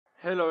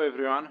Hello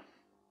everyone,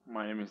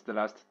 my name is the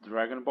last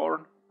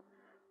Dragonborn,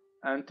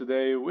 and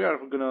today we are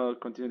gonna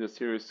continue the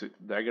series with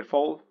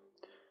Daggerfall.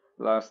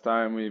 Last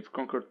time we've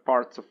conquered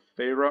parts of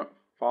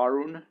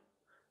Faerun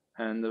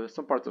and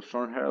some parts of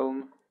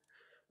Shornhelm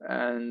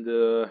and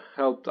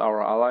helped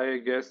our ally, I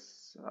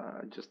guess.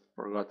 I just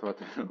forgot what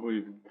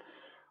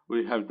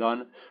we have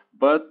done,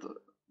 but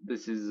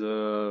this is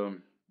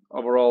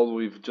overall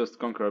we've just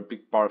conquered a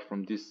big part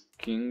from this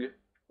king,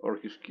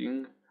 Orcish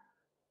king.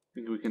 I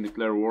think we can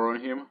declare war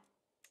on him.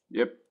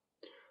 Yep,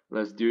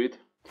 let's do it.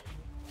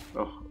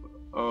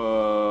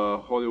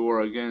 Holy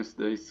war against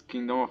this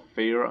Kingdom of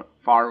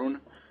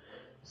Faerun.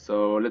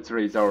 So let's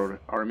raise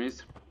our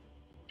armies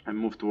and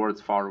move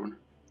towards Faerun.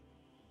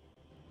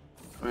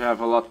 We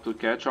have a lot to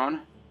catch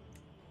on.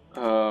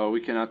 We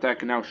can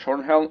attack now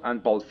Shornhelm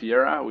and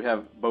Balfiera. We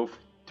have both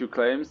two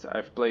claims.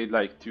 I've played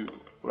like two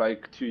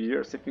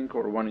years, I think,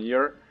 or 1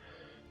 year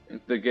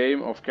into the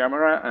game off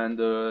camera, and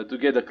to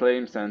get the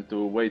claims and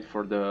to wait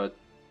for the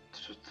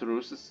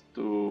truces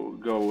to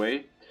go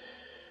away.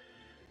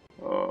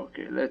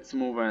 Okay, let's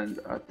move and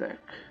attack.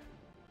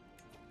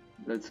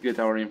 Let's get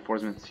our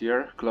reinforcements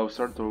here,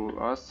 closer to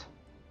us.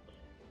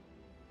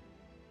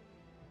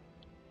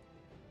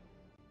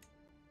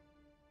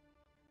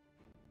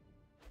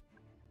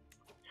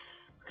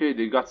 Okay,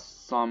 they got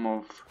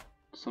some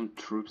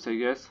troops, I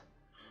guess.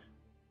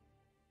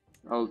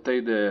 I'll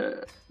take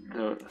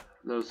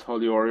those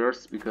holy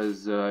warriors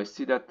because I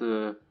see that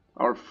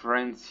our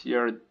friends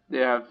here, they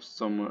have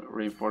some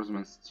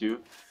reinforcements too.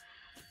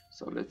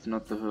 So let's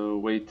not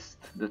waste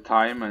the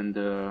time and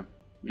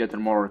get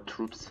more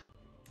troops.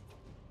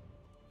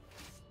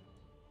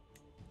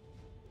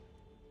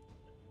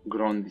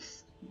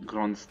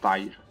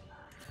 Grondstyle.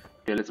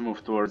 Okay, let's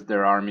move towards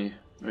their army.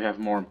 We have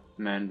more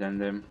men than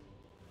them.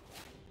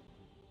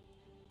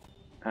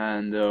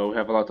 And we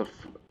have a lot of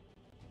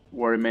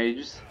warrior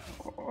mages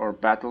or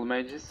battle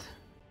mages,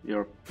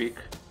 your pick.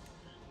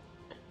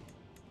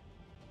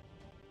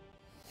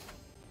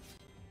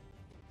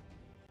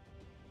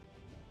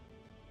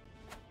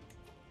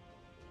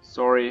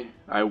 Sorry,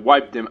 I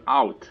wiped them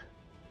out,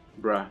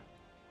 bruh.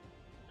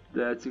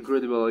 That's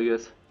incredible, I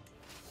guess.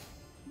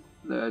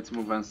 Let's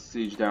move and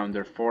siege down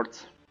their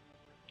forts.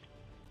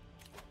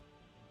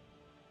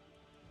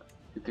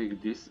 You take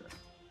this.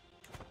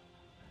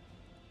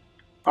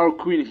 Our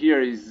queen here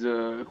is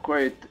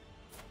quite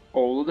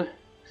old.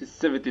 She's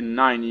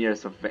 79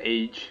 years of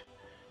age.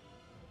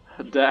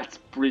 That's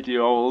pretty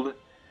old.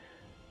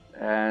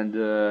 And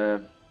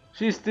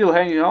she's still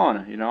hanging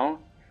on, you know.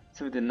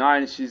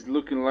 79, she's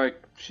looking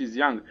like she's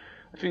young.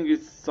 I think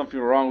it's something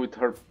wrong with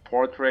her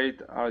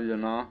portrait, I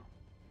don't know.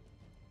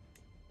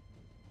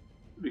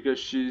 Because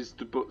she's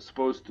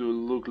supposed to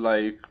look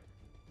like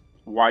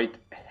white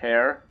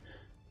hair.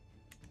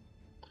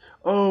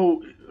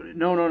 Oh,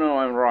 no,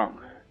 I'm wrong.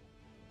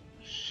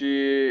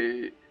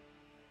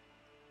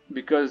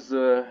 Because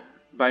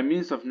by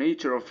means of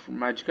nature of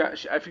Magicka,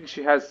 I think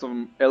she has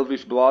some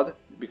elvish blood,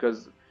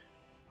 because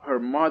her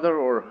mother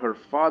or her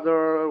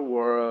father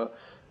were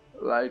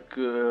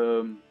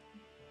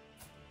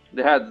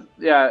they had,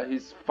 yeah,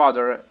 his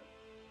father,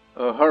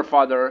 her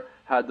father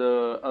had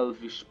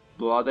elvish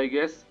blood, I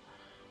guess,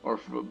 or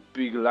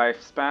big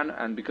lifespan,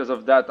 and because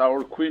of that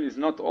our queen is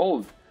not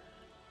old.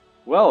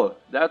 Well,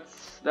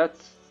 that's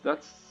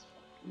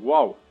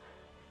wow,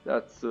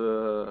 that's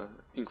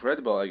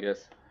incredible, I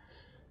guess.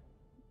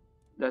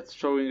 That's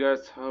showing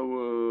us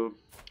how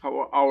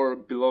our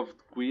beloved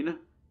queen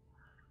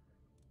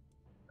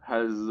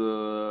has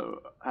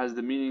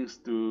the meanings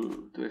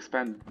to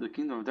expand the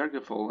Kingdom of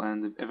Daggerfall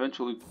and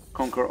eventually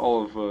conquer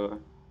all of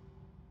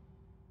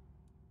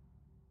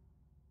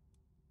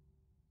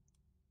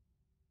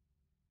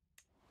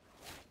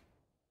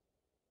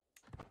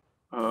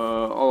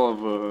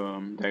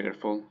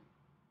Daggerfall.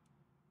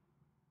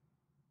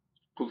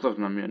 Cult of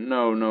Namia.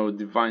 No,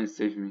 Divine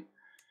save me.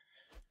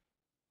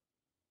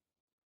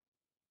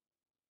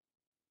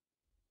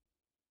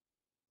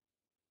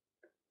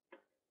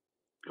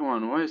 Come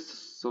on, why is it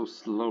so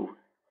slow?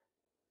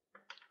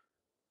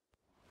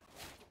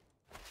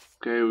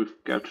 Okay,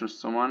 we've captured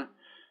someone.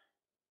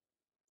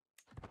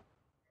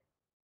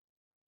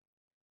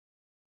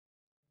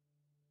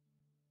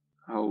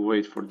 I'll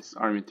wait for this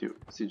army to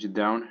siege it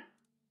down.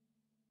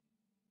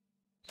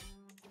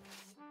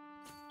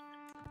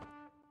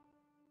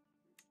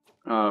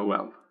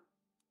 Well,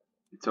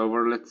 it's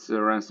over. Let's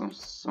ransom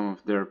some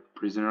of their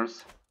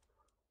prisoners,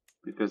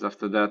 because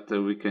after that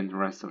we can't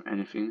ransom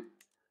anything.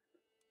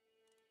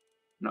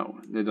 No,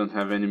 they don't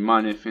have any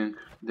money, I think.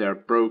 They are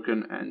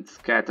broken and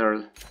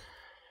scattered,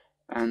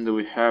 and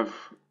we have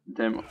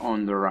them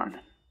on the run.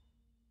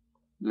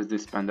 Let's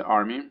disband the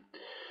army,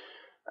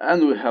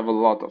 and we have a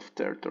lot of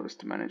territories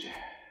to manage.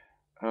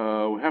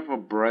 We have a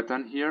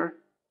Breton here,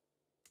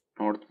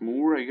 North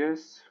Moor, I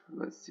guess.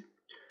 Let's see.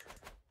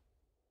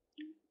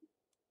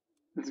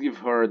 Let's give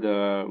her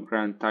the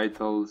grand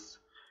titles.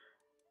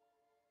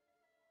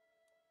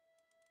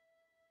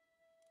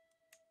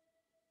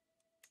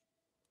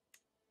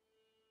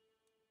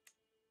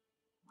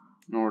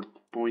 North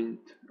Point.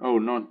 Oh,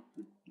 not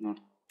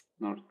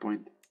North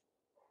Point.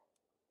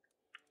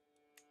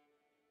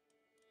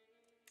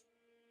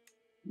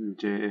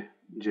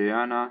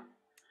 Jehana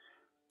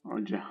or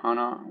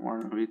Jehana,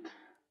 one of it.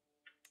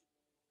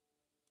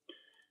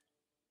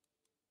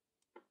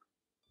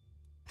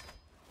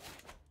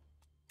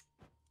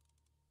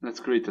 Let's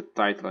create a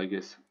title, I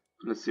guess.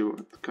 Let's see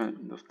what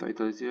kind of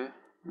title is here.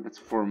 Let's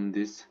form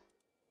this.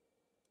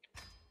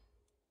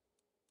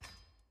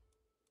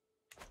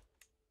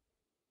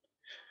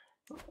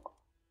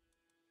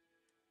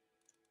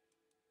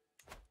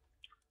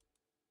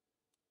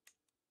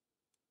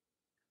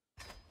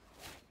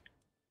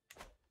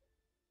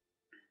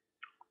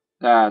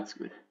 That's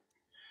good.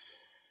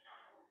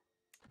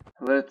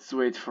 Let's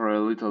wait for a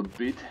little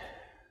bit.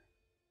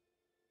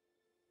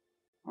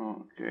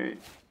 Okay.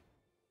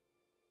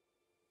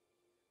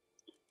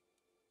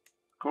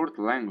 Court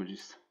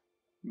languages.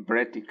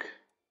 Bretic,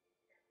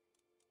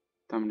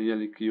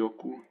 Tamrielic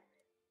Yoku,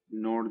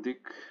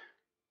 Nordic,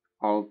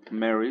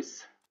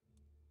 Altmeris,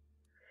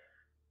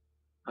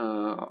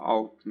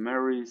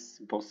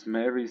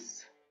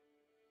 Bosmeris,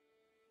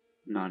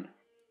 none.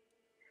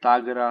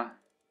 Tagra,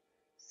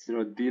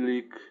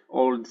 Cyrodiilic,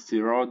 Old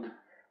Cyrod,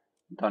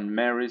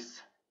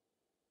 Dunmeris,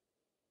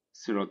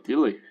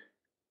 Cyrodiilic.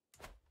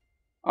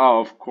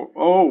 Oh, of course.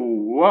 Oh,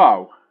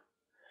 wow.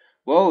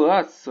 Well,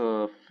 that's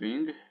a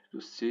thing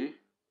to see.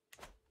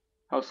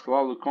 House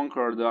Hlalu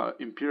conquered the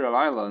Imperial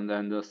Island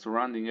and the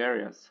surrounding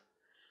areas.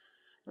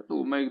 That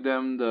will make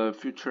them the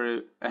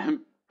future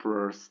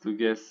emperors, to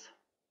guess.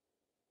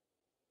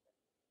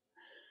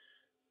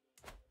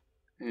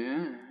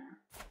 Yeah.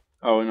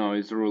 Oh no,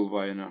 it's ruled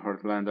by a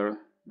Heartlander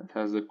that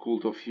has the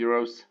cult of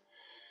heroes.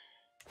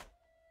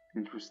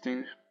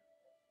 Interesting.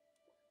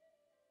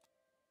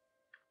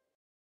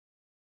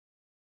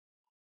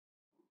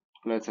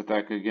 Let's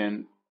attack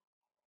again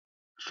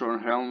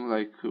Shornhelm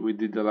like we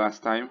did the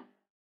last time.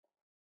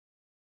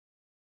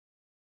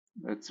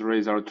 Let's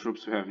raise our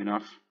troops, we have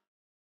enough.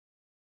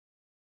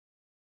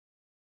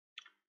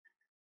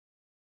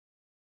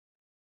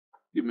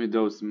 Give me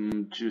those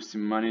juicy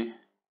money.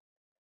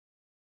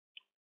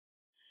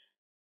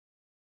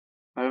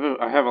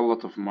 I have a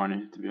lot of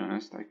money, to be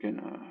honest. I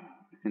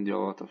can do a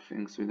lot of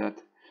things with that.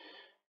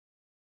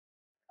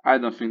 I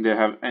don't think they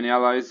have any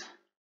allies.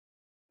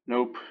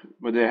 Nope,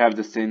 but they have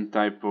the same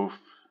type of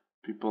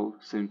people,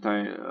 same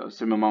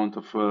amount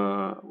of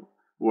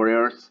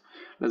warriors.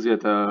 Let's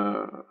get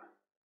a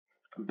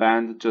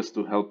band just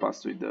to help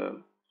us with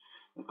the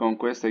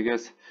conquest, I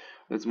guess.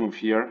 Let's move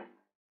here.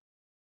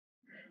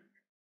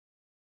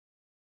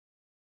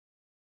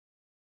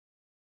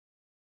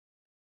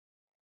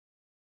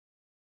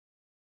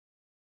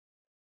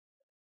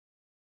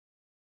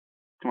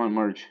 Come on,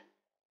 merge.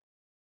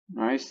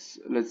 Nice.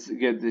 Let's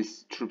get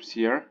these troops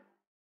here.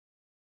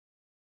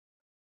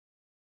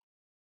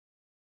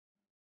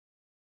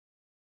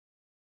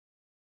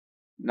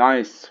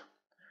 Nice.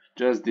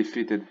 Just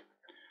defeated.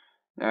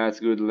 That's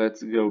good.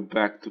 Let's go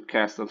back to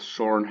Castle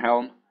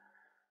Shornhelm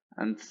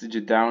and siege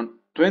it down.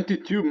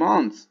 22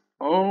 months.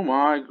 Oh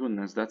my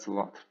goodness, that's a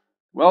lot.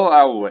 Well,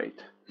 I'll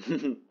wait.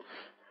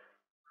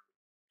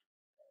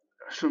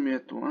 Show me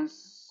at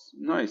once.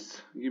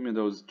 Nice. Give me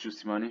those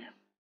juicy money.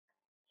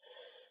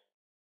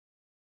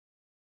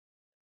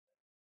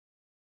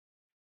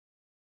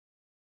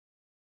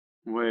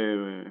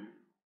 Wait.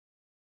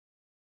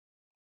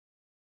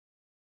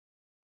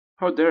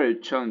 How dare you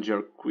challenge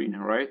your queen,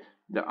 right?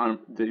 The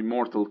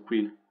immortal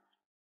queen.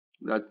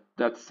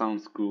 That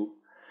sounds cool.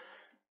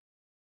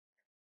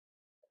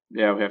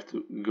 Yeah, we have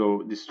to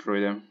go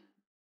destroy them.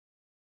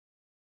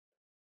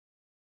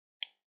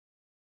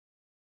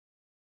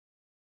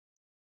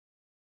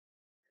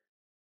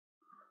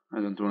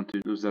 I don't want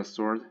to lose that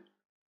sword.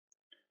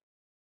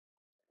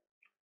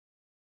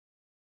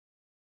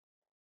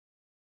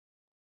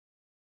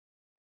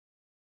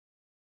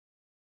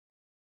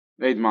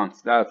 Eight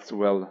months. That's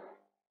well.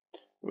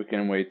 We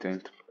can wait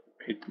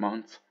 8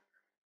 months.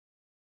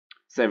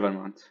 7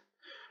 months.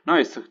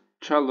 Nice, a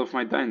child of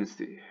my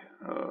dynasty.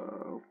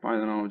 I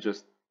don't know,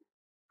 just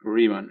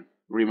Riemann.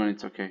 Riemann,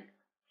 it's okay.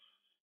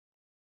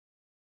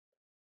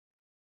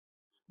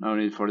 No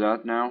need for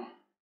that now.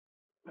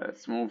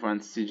 Let's move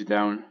and siege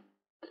down.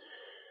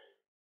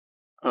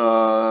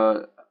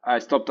 I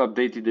stopped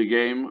updating the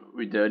game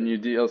with the new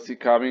DLC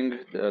coming,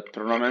 the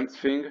tournament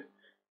thing,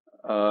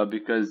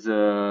 because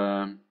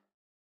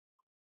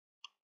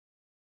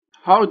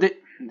how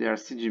they are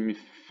sieging me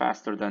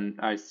faster than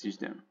I siege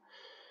them.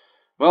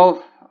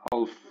 Well,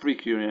 I'll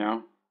freak you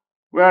now.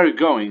 Where are you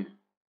going?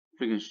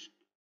 Freaking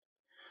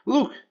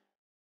look!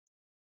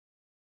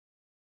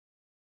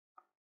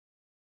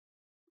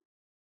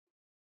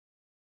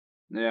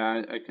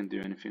 Yeah, I can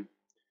do anything.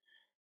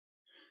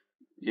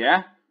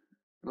 Yeah?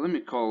 Let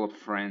me call a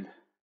friend.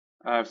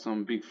 I have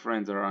some big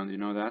friends around, you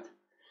know that?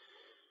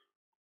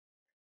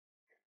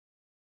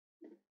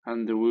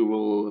 And we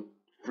will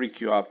freak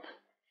you up.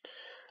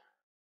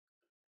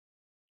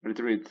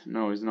 Retreat.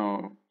 No, it's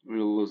no.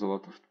 We'll lose a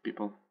lot of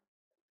people.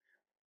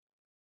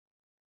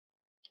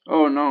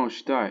 Oh no,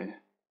 she died.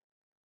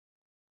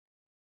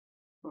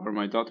 Or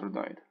my daughter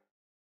died.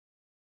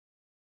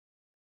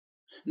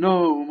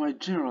 No, my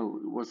general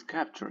was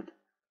captured.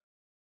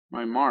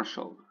 My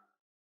marshal.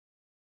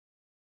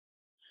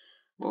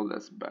 Well,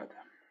 that's bad.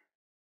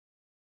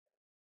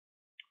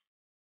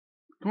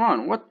 Come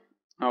on, what?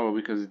 Oh,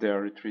 because they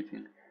are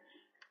retreating.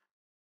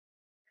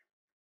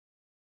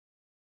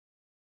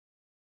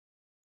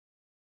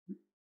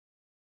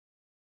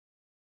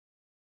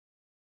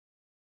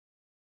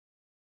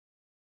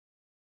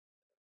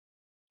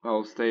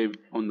 I'll stay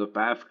on the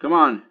path. Come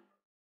on!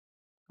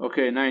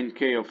 Okay,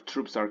 9k of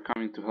troops are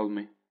coming to help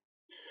me.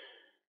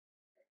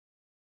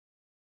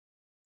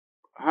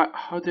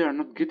 How they are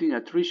not getting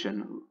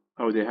attrition?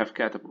 Oh, they have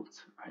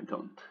catapults. I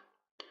don't.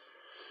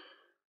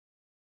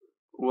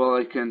 Well,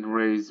 I can't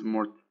raise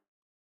more.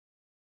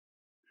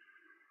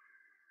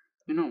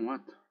 You know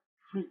what?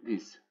 Freak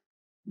this.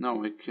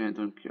 No, I can't,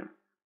 don't care.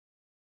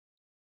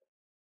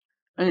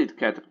 I need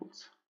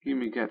catapults. Give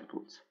me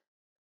catapults.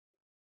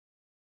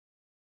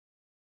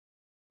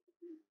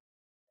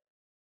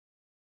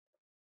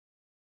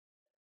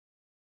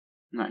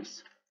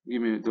 Nice.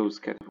 Give me those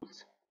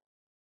catapults.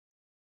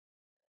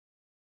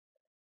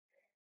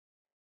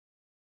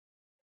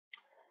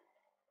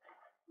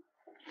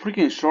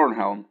 Freaking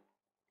Shornhelm.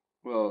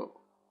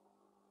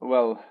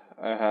 Well,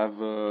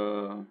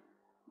 I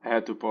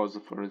had to pause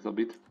for a little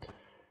bit.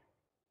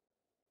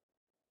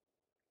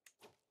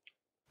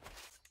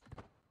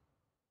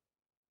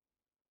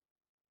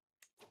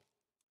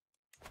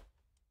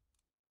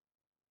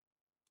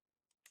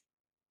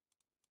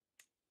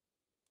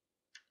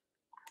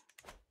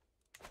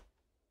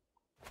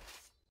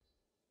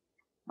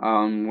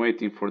 I'm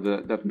waiting for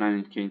that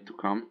 9k to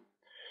come.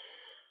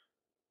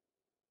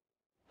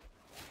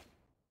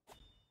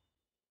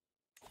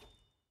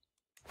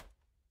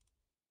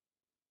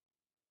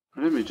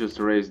 Let me just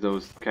raise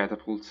those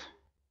catapults.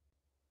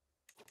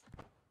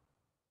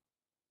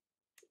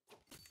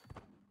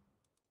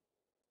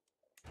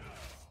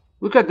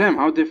 Look at them,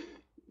 how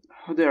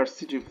they are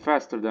sieging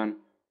faster than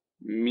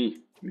me,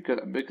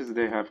 because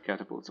they have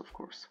catapults, of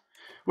course.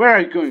 Where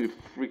are you going, you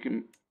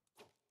freaking?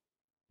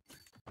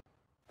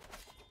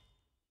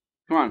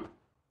 Come on.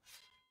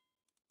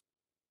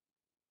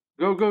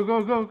 Go, go,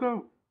 go, go,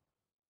 go.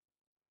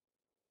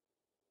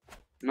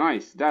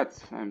 Nice,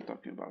 that's I'm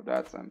talking about.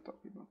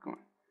 Come on.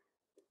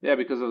 Yeah,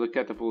 because of the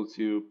catapults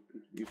you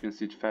can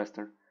siege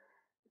faster.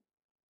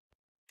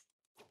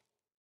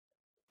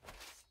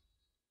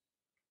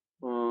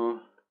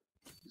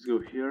 Let's go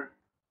here.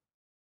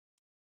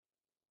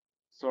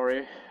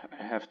 Sorry,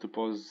 I have to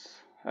pause.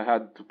 I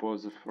had to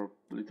pause for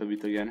a little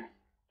bit again.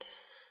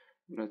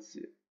 Let's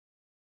see.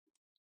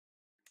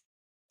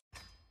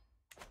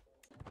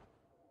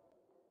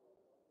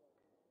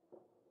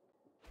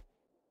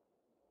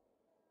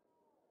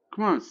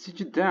 Come on,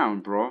 siege it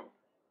down, bro.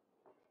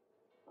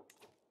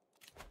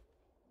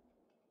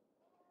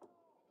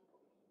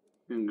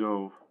 You can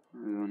go.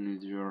 I don't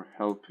need your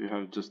help. You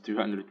have just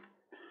 200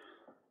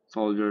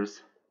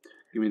 soldiers.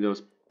 Give me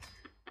those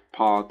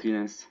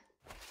palatines.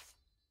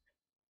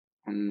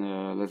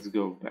 And let's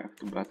go back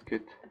to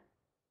Batkit.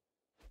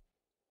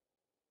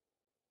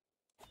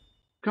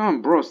 Come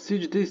on, bro,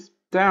 siege this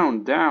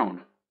down.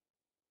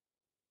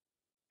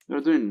 They're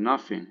doing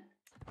nothing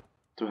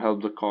to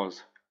help the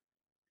cause.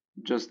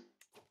 Just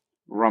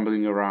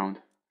rumbling around.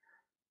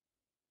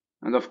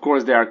 And of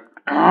course they are...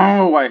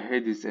 Oh, I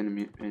hate this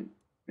enemy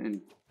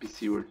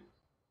NPC word.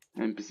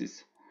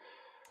 NPCs.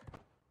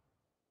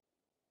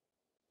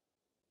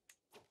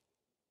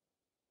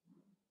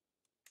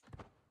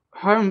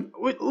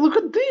 Wait, look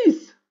at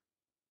this!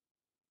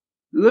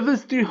 Level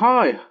is too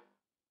high.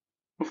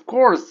 Of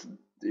course,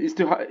 it's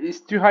too high.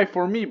 It's too high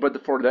for me,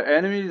 but for the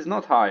enemy, it's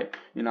not high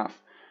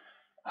enough.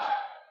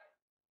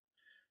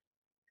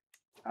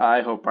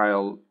 I hope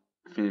I'll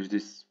finish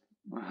this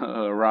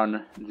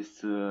run,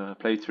 this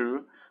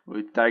playthrough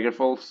with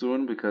Daggerfall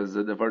soon, because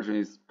the version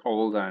is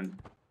old and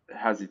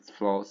has its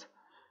flaws.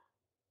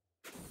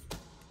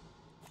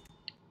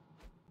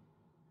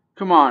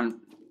 Come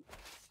on,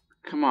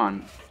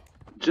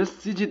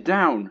 just siege it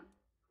down.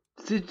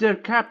 Siege their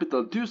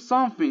capital. Do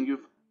something, you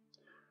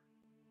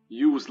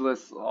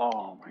useless.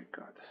 Oh my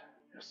god,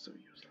 you're so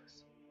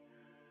useless.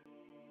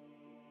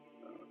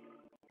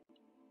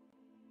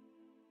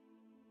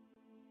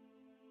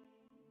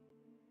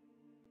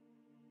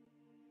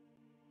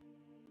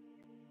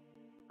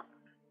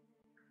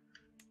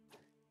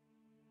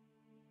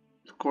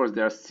 Of course,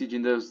 they are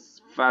sieging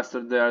those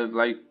faster. They are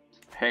like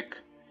heck.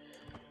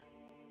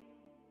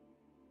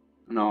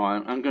 No,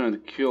 I'm gonna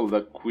kill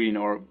the queen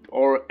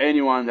or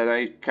anyone that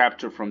I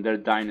capture from their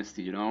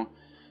dynasty. You know,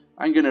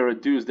 I'm gonna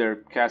reduce their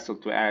castle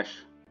to ash,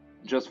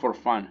 just for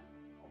fun.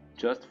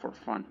 Just for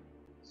fun.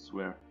 I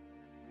swear.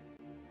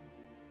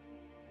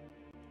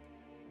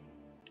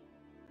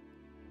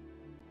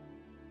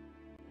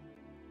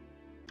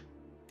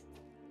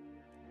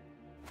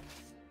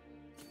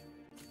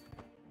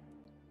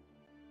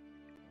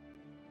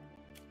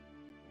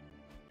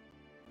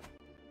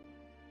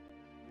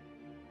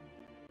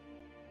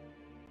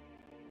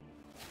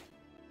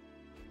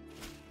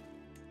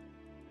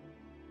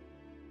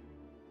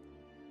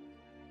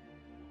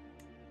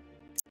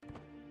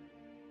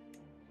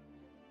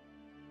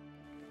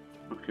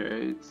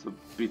 Okay, it's a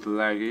bit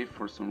laggy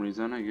for some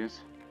reason, I guess.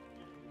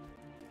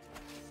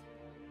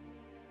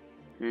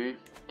 Okay.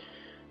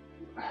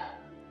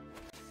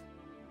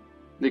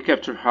 They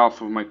captured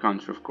half of my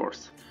country, of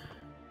course.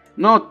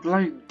 Not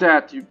like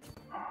that, you...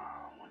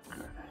 Oh my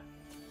god.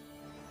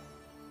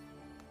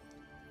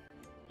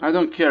 I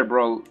don't care,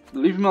 bro.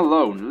 Leave me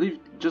alone.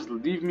 Just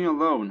leave me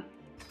alone.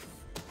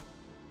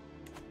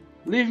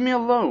 Leave me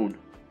alone,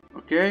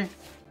 okay?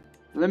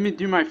 Let me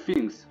do my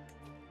things.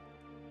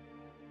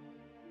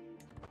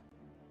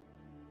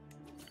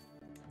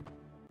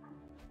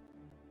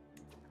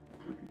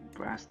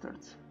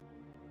 Bastards.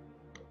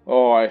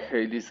 Oh, I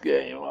hate this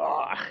game.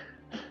 Ah.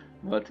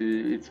 But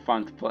it's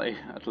fun to play,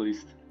 at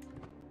least.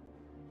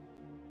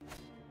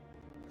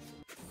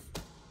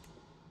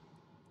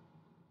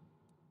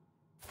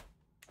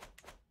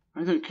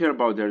 I don't care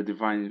about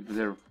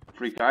their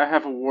freak. I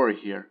have a war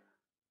here.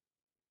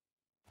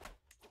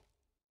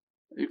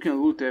 You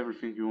can loot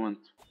everything you want.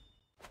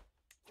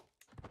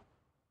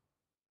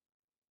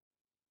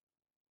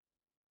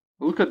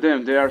 Look at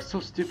them, they are so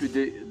stupid.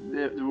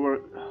 They were...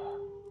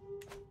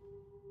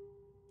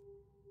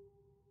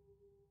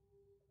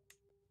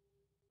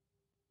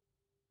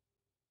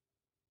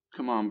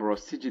 Come on, bro,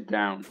 siege it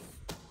down.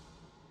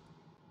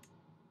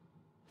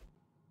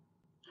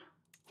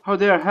 How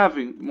they are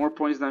having more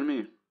points than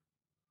me?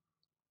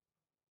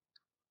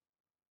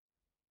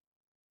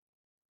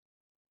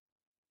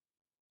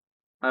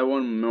 I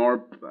want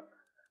more...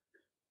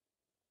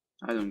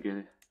 I don't get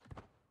it.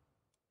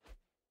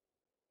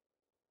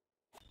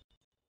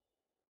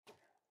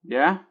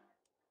 Yeah?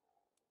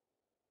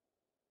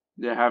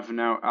 They have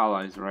now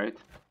allies, right?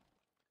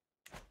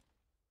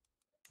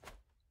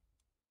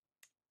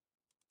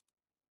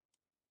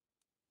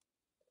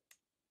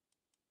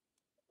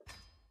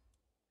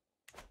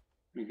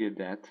 We get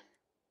that.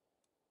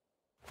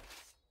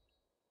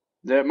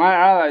 My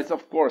allies,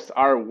 of course,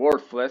 are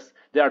worthless.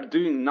 They are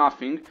doing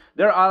nothing.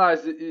 Their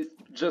allies is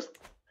just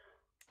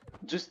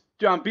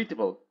too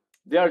unbeatable.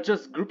 They are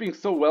just grouping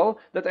so well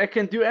that I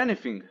can do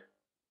anything.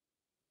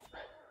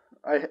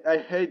 I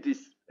hate this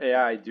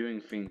AI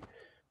doing thing.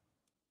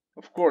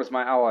 Of course,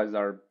 my allies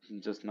are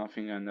just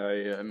nothing, and I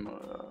am...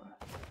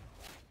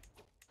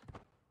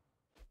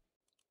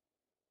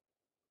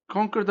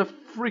 Conquer the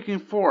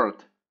freaking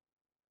fort!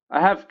 I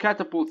have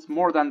catapults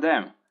more than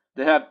them.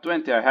 They have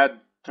 20, I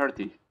had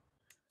 30.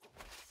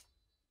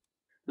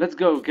 Let's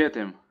go get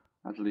him,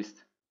 at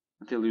least.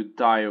 Until you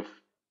die of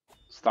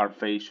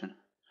starvation.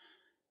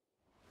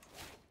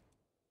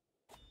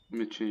 Let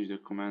me change the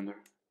commander.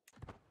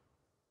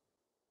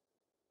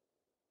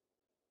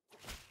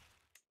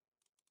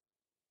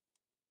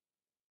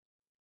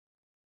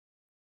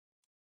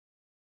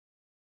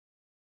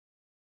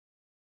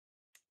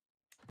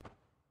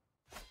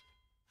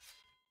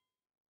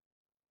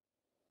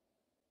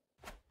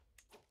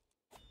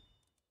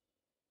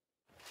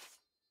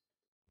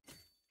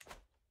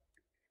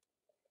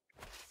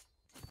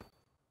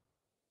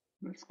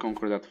 Let's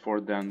conquer that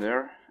fort down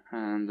there,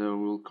 and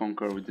we'll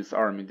conquer with this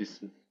army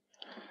this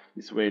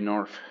way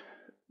north.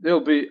 They'll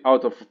be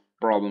out of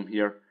problem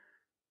here.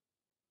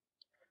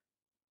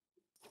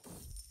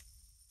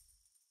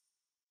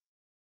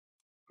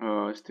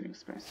 It's too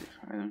expensive.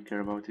 I don't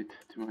care about it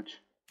too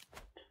much.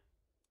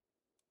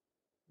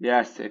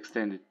 Yes,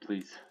 extend it,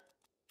 please.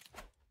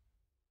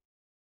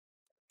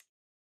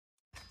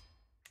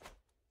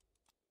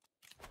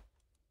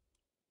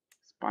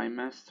 Spy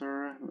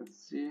Master, let's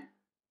see.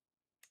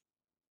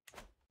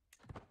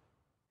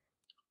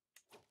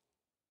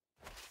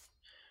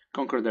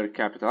 Conquer their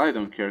capital. I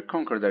don't care.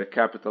 Conquer their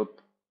capital.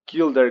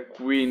 Kill their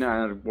queen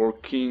or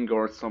king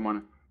or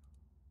someone.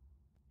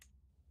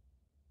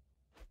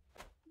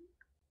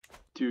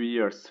 2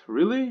 years.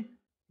 Really?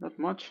 That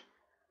much?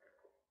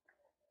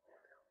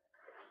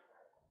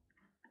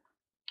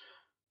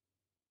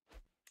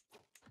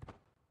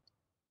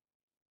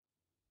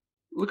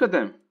 Look at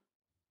them.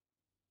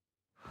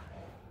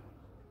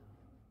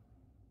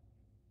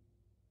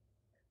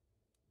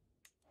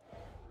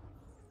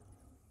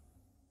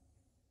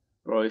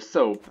 Bro, it's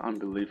so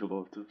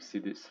unbelievable to see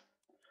this.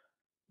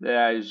 The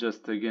AI is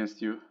just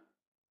against you.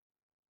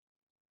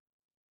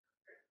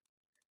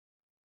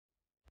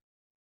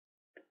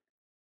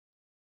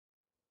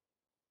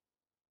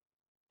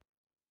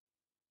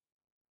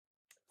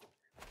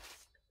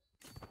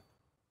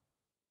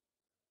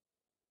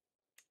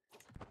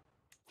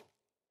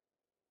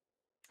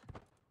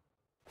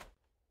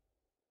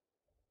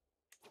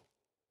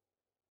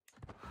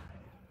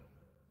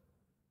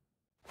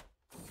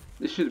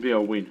 This should be a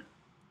win.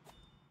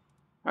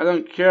 I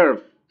don't care.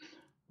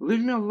 Leave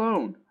me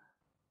alone.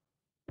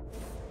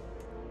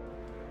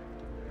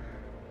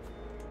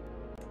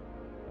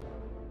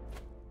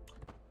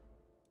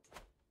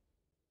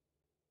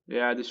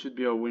 Yeah, this should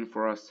be a win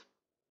for us.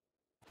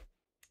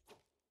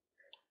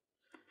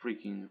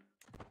 Freaking...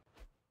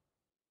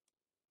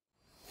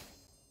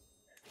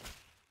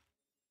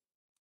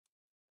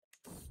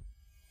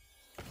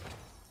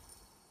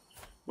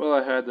 Well,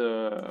 I had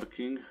a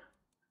king.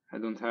 I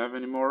don't have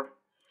anymore.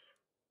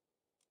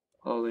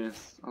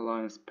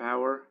 Alliance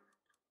power.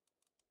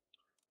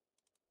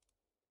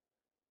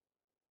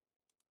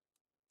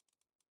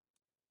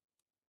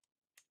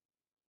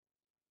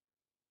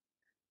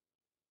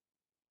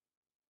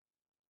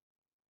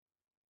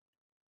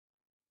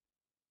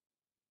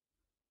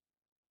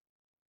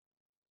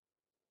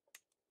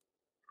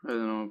 I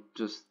don't know,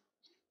 just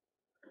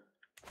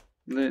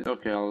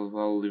okay,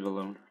 I'll leave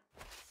alone.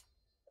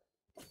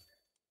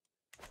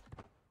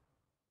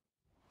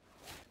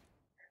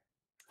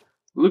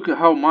 Look at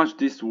how much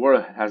this war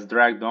has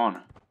dragged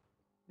on.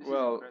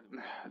 Well,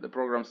 the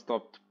program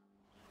stopped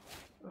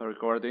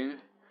recording,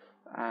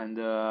 and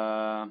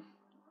I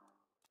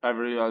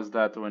realized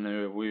that when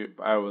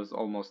I was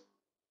almost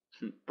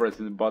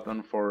pressing the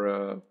button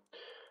for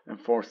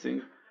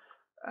enforcing,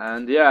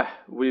 and yeah,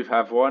 we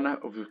have won.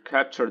 We've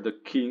captured the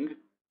king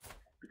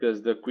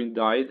because the queen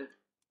died.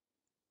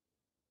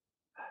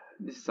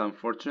 This is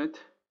unfortunate.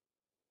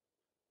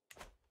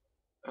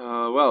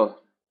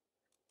 Well,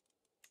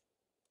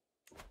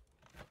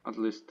 at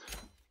least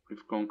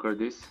we've conquered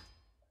this.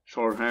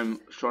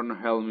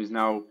 Shornhelm is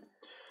now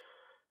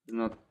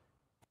not.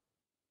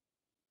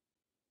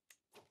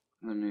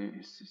 Let me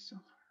see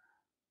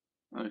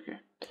something. Okay,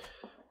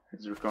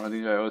 it's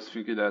recording. I was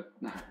thinking that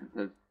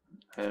that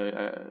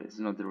it's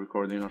not the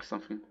recording or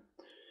something.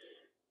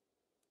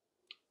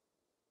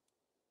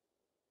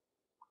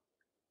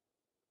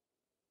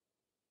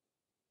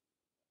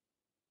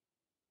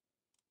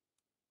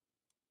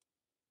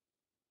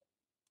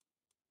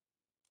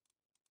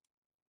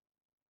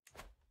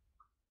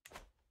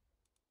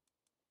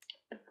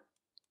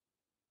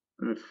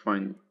 Let me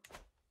find.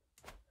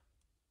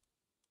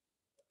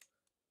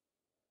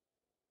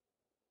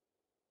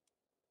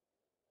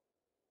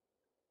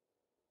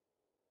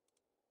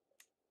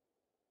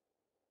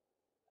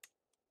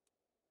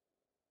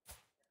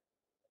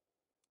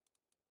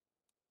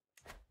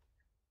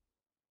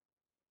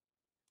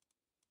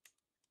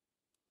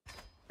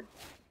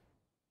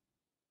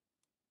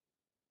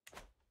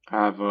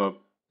 I have a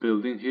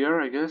building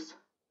here, I guess.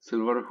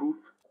 Silver hoof.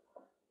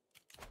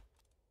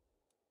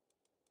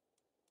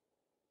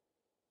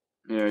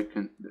 Yeah, I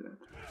can do that.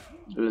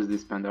 Let's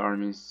disband the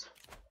armies.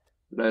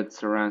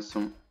 Let's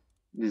ransom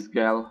this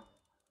gal.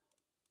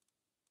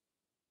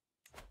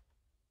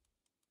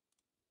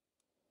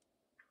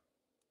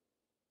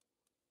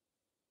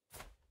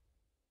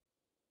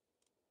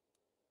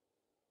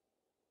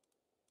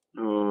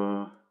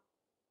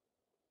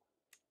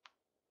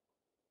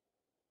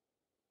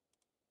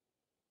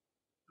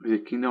 The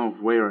Kingdom of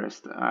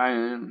Wayrest. I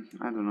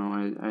don't know.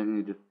 I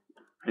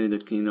need a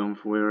Kingdom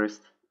of Wayrest.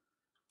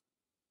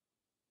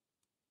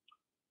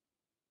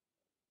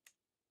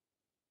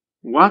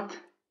 What?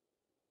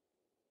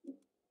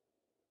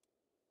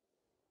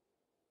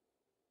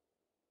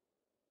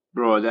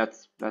 Bro,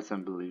 that's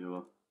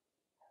unbelievable.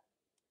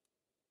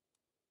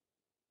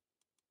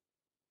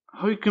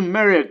 How you can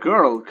marry a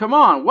girl? Come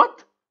on,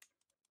 what?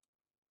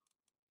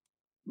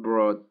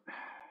 Bro,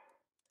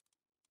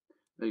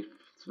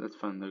 let's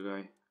find the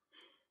guy.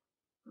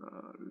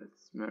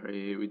 Let's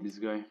marry with this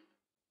guy.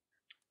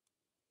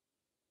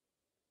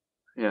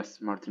 Yes,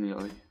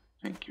 Martinelli.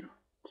 Thank you.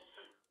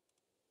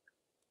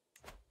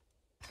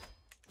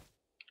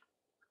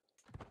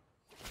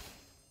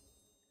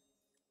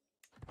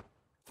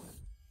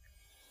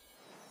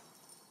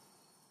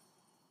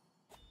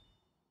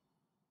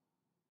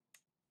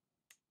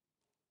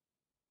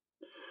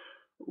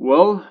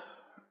 Well,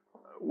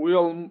 we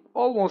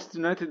almost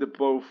united the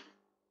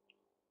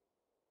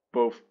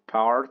both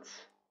parts.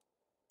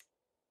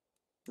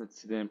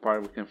 Let's see the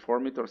empire. We can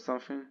form it or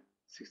something.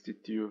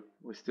 62.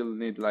 We still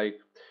need like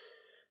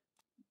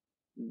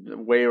the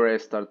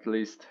Wayrest at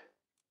least,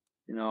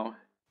 you know.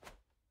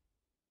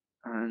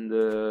 And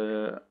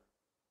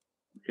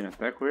we can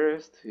attack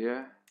Wayrest,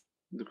 yeah.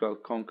 Ducal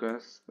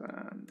conquest,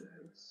 and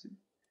let's see.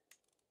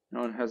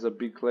 No one has a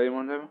big claim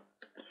on them.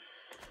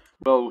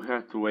 Well, we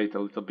have to wait a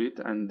little bit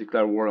and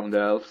declare war on the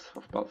elves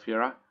of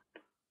Balfira.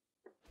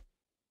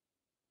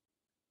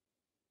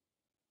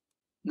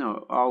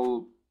 No,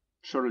 I'll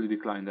surely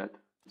decline that.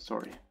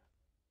 Sorry.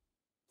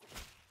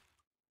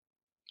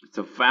 It's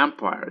a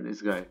vampire,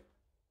 this guy.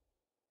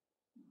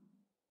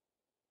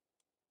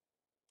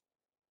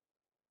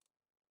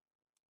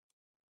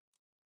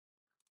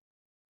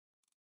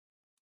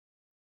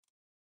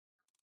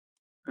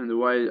 And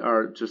why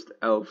are just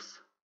elves?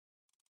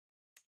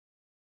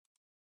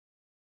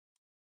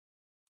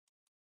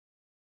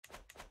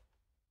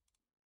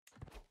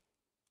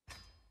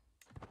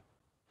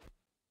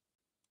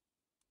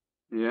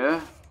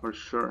 Yeah, for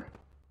sure.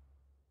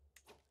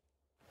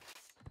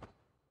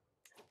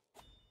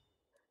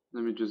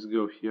 Let me just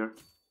go here.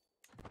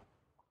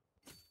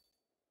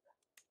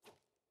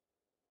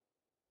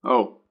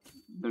 Oh,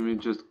 let me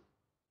just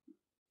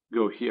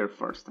go here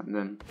first and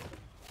then.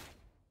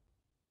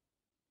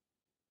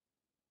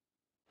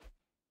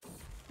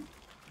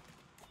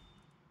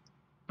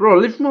 Bro,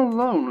 leave me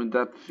alone with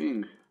that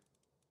thing.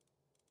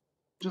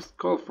 Just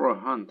call for a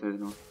hunt, I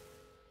don't know.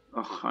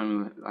 Oh,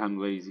 I'm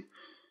lazy.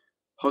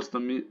 Host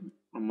a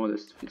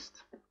modest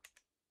feast.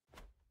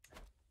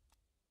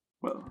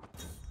 Well,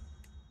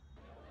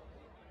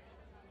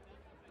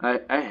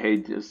 I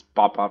hate these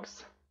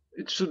pop-ups.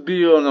 It should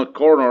be on a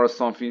corner or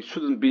something. It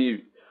shouldn't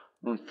be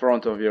in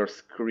front of your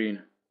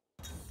screen.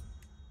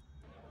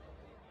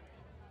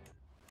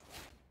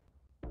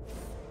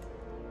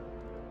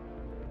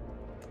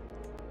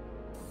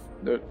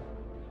 The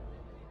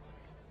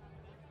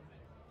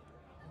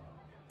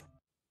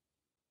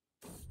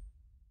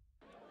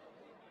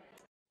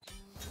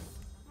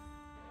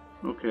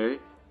Okay,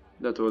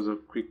 that was a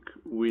quick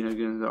win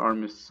against the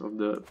armies of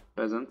the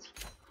peasants.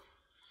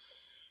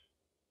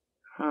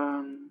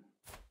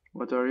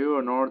 What are you,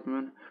 a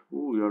Northman?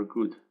 Ooh, you are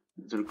good.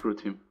 Let's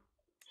recruit him.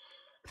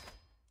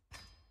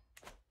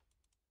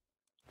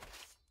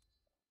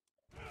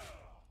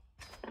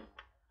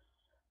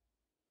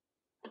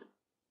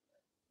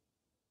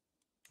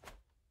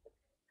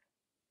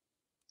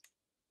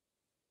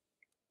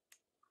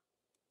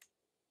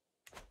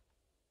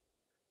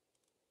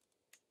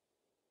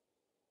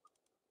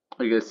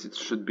 I guess it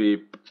should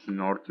be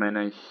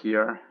Northman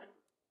here.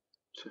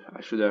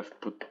 I should have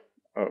put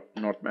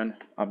Northman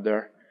up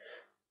there.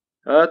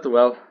 But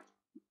well,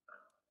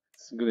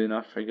 it's good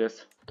enough, I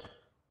guess.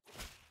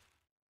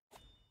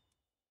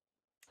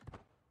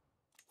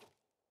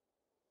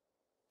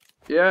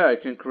 Yeah, I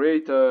can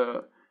create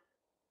a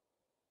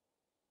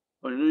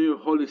new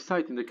holy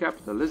site in the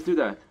capital. Let's do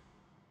that.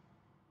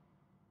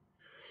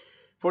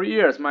 For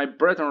years, my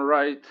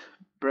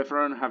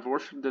brethren have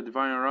worshipped the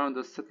divine around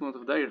the settlement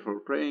of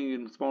Daggerfall, praying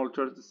in small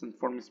churches and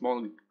forming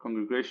small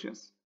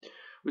congregations.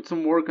 With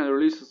some work and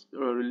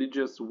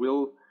religious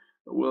will,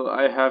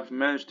 I have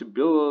managed to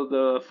build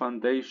the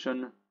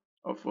foundation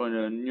of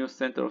a new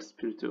center of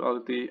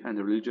spirituality and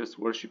religious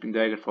worship in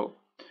Daggerfall,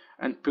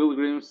 and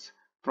pilgrims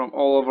from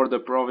all over the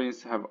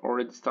province have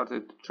already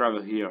started to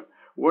travel here.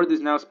 Word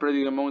is now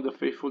spreading among the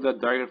faithful that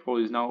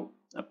Daggerfall is now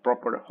a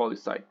proper holy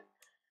site.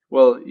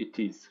 Well, it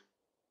is.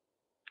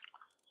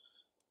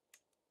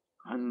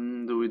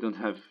 And we don't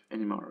have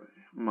any more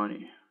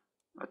money.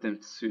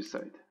 Attempt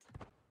suicide.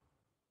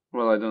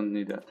 Well, I don't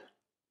need that.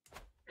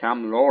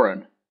 Cam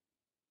Lauren.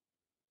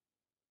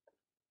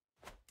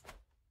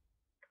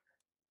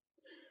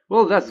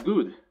 Well, that's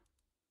good.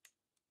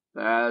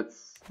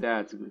 That's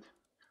good.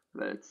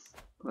 Let's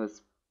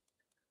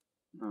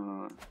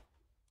uh,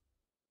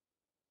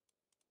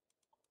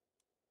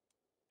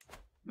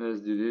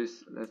 let's do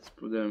this. Let's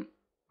put them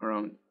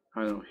around,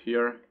 I don't know,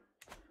 here.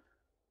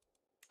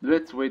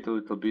 Let's wait a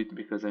little bit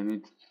because I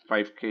need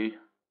 5k.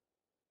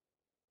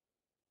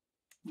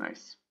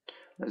 Nice.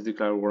 Let's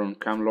declare war on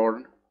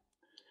Camlorn.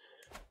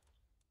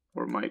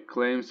 For my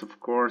claims, of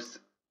course.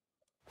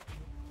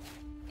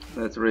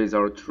 Let's raise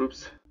our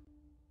troops.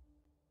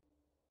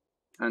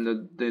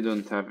 And they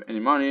don't have any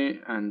money,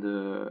 and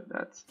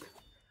that's it.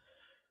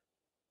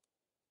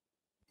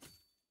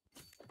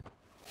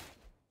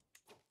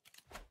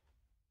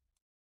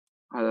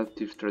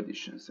 Adaptive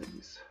traditions, I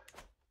guess.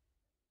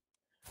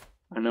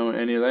 I know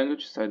any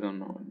languages? I don't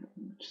know any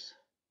languages.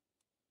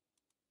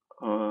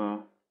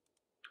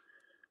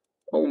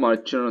 All my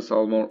children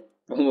are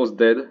almost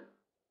dead.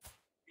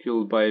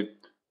 Killed by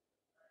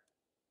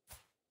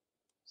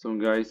some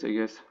guys, I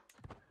guess.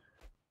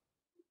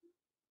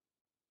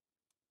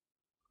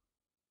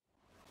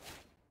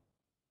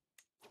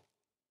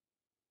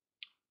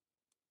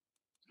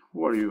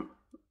 Who are you?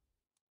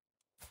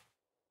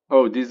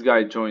 Oh, this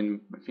guy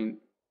joined, I think.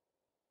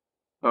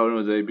 Oh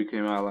no, they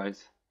became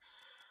allies.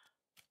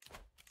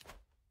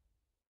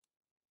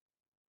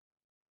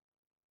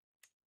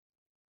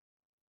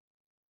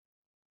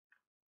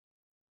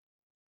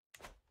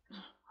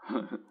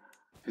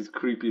 His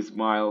creepy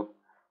smile.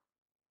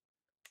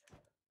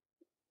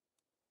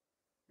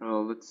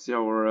 Well, let's see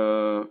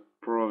our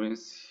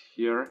province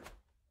here.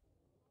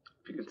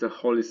 I think it's a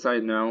holy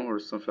site now, or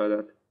something like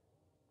that.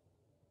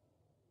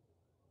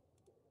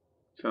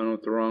 If I'm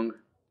not wrong.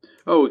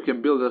 Oh, we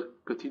can build a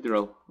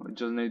cathedral. We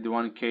just need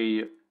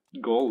 1k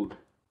gold.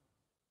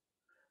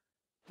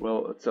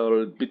 Well, it's a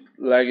little bit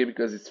laggy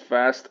because it's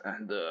fast,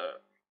 and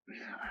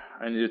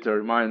I need to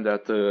remind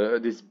that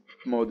this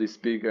mod is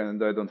big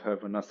and I don't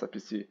have an NASA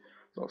PC.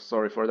 So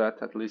sorry for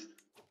that, at least.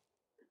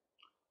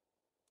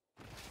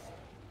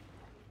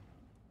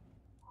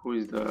 Who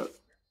is the...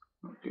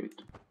 Okay.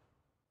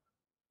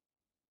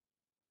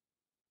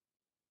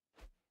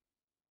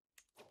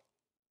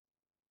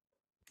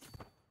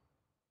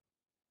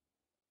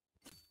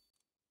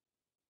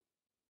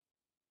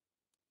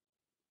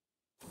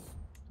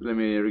 Let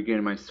me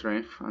regain my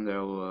strength and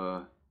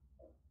I'll...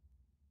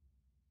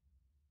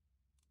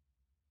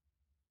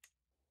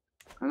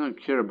 I don't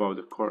care about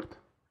the court.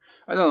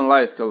 I don't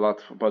like a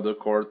lot about the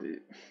court.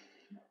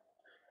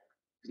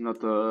 It's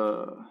not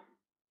a...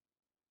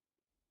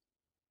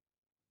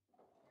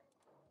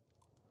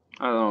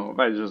 I don't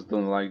know, I just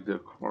don't like the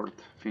court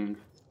thing.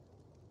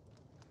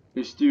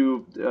 It's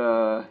too...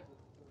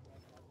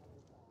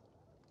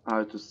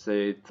 how to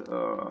say it...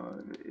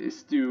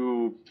 it's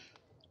too...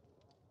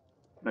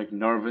 like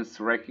nervous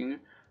wracking.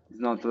 It's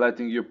not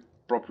letting you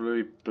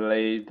properly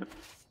play the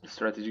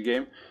strategy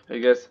game, I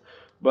guess.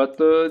 But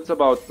it's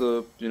about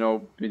you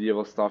know,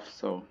 medieval stuff,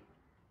 so.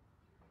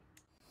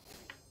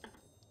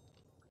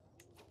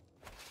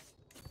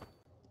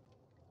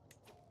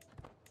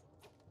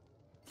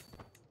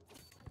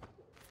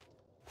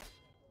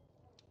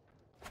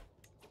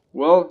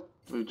 Well,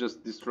 we've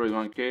just destroyed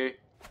 1k.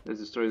 Let's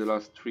destroy the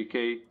last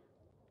 3k.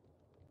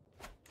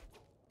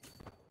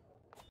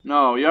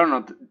 No, you're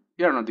not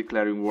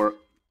declaring war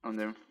on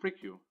them.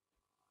 Freak you.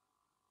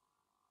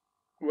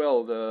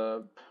 Well,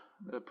 the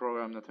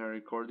program that I'm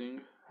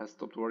recording has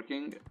stopped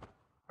working.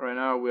 Right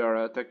now we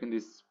are attacking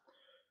these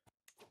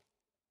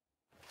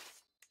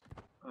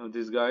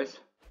guys,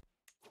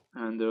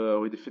 and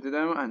we defeated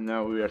them, and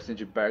now we are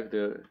sieging back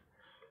the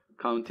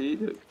county,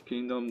 the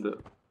kingdom, the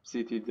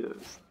city, the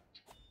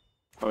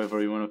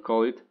however you want to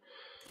call it.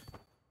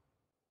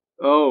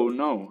 Oh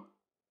no.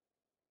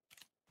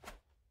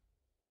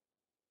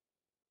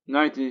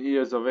 19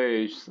 years of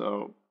age,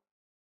 so...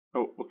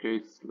 Oh, okay,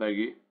 it's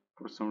laggy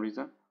for some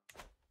reason.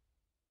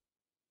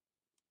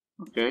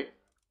 Okay.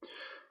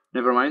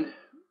 Never mind.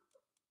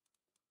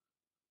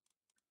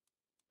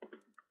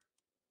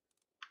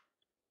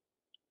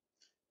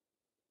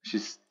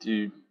 She's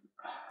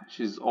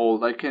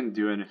old, I can't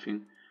do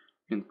anything.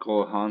 I can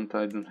call a hunt,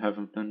 I don't have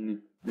the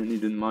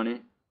needed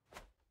money.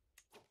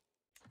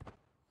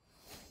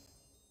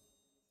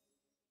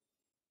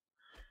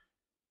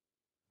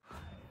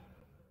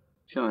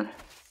 Come on.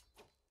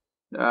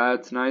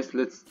 That's nice,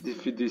 let's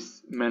defeat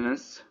this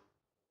menace.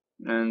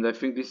 And I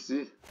think this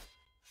is it.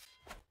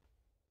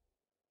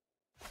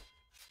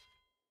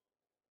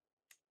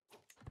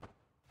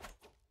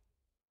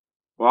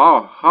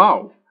 Wow,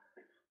 how?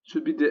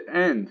 Should be the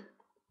end.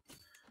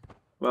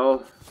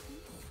 Well...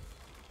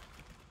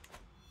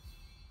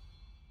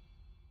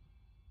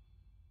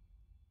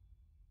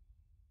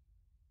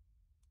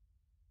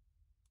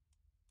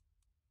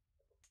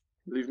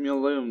 Leave me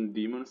alone,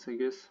 demons, I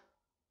guess.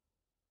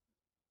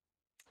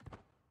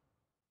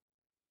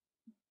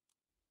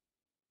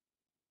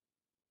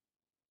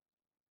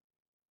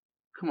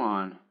 Come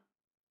on.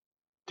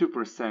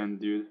 2%,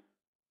 dude.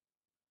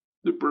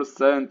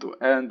 2% to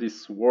end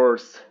this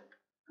wars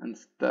and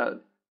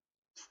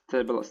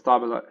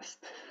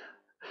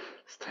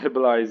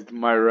stabilized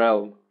my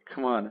realm.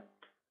 Come on,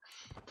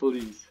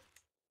 please.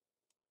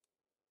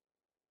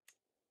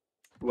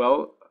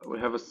 Well, we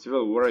have a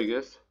civil war, I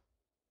guess.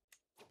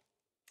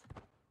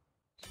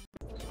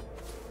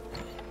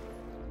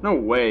 No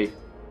way.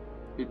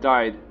 He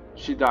died.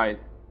 She died.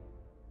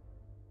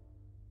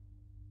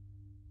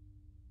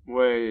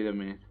 Wait a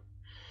minute.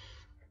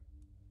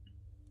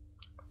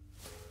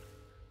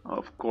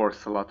 Of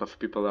course, a lot of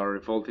people are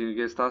revolting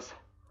against us.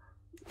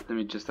 Let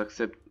me just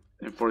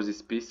enforce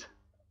this peace.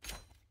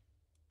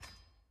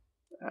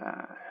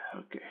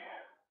 Okay.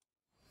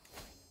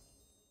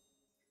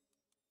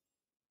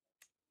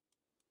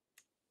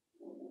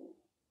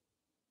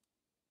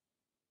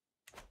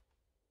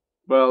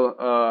 Well,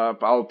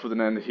 I'll put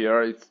an end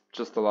here. It's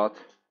just a lot.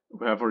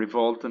 We have a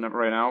revolt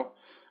right now,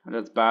 and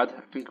that's bad.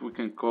 I think we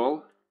can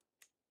call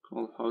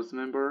house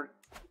member.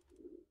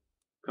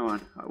 Come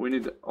on, we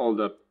need all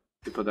the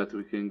people that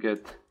we can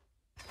get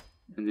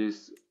in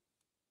this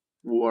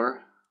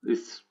war.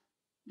 This,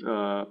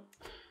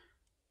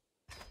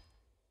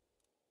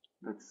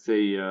 let's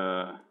say,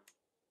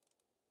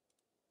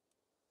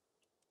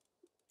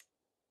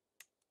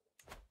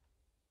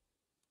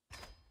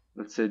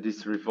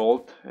 this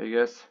revolt, I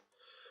guess.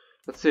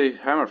 Let's say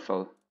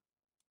Hammerfell.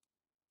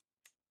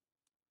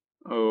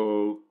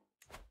 Oh,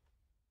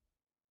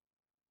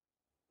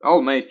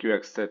 I'll make you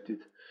accept it.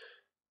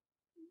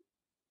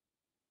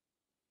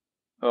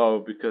 Oh,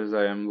 because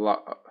I am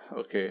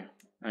okay,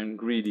 I'm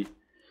greedy.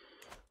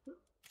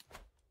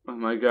 Oh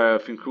my god, I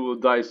think who will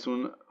die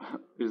soon.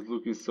 Is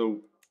looking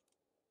so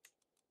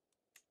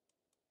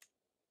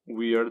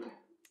weird.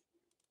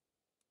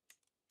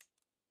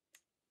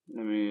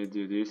 Let me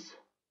do this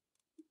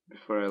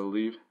before I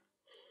leave.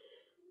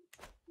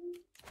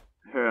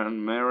 Here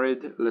I'm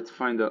married. Let's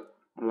find the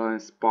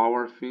alliance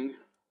power thing.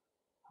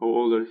 How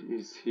old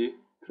is he?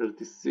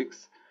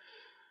 36.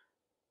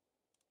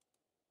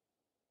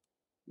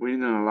 We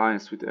need an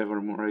alliance with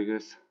Evermore, I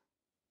guess.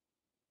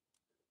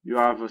 You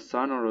have a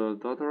son or a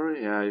daughter?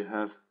 Yeah, you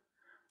have.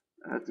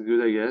 That's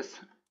good, I guess.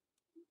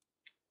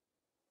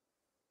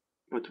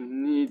 But we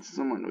need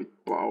someone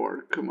with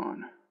power. Come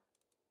on.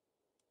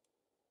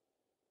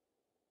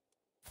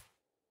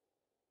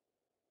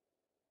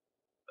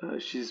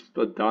 She's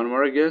a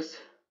downward, I guess.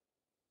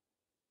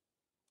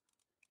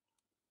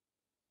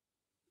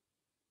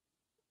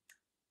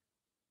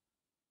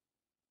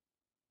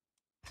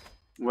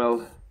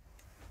 Well,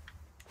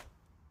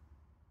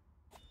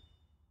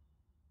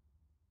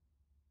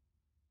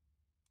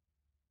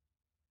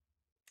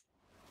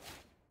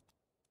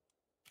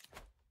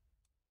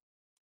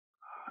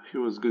 he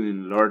was good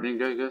in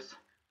learning, I guess.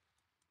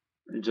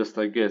 Just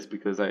I guess,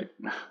 because I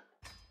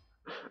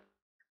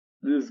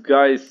this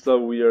guy is so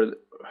weird.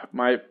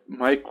 My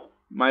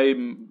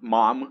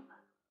mom,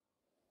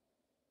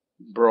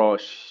 bro,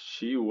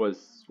 she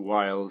was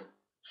wild.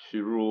 she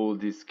ruled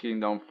this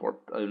kingdom for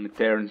an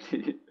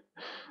eternity.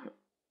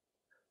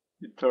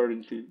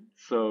 Eternity.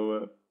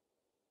 So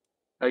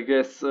I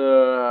guess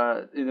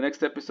in the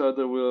next episode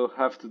we'll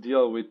have to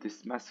deal with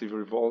this massive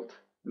revolt.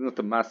 Not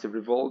a massive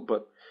revolt,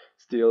 but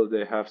still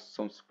they have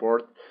some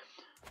support.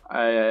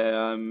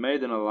 I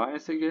made an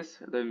alliance, I guess.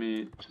 Let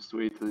me just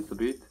wait a little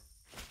bit.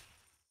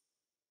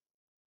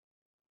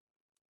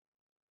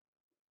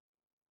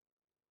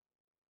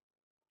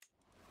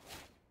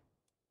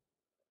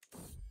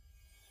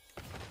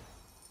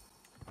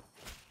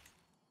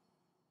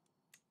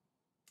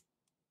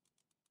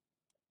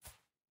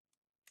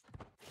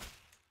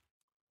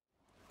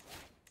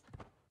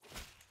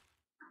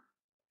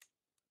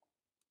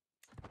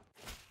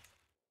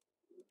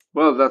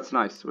 Well, that's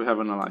nice. We have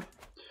an ally.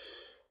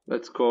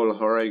 Let's call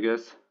her, I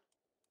guess.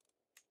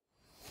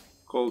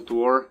 Call to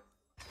war.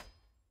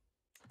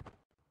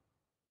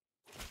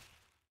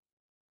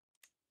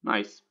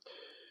 Nice.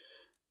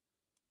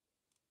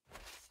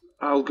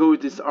 I'll go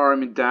with this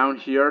army down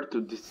here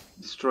to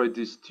destroy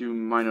these two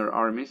minor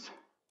armies.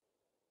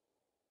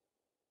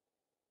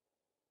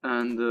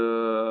 And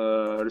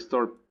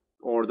restore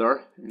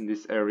order in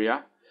this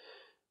area.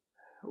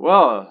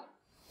 Well,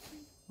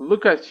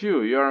 look at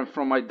you. You're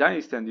from my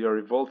dynasty and you're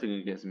revolting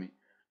against me.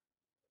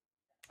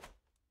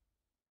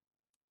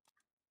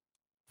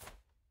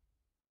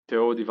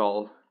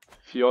 Theodival,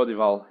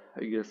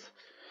 I guess.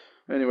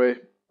 Anyway,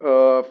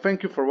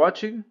 thank you for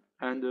watching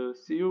and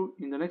see you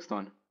in the next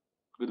one.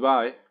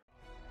 Goodbye.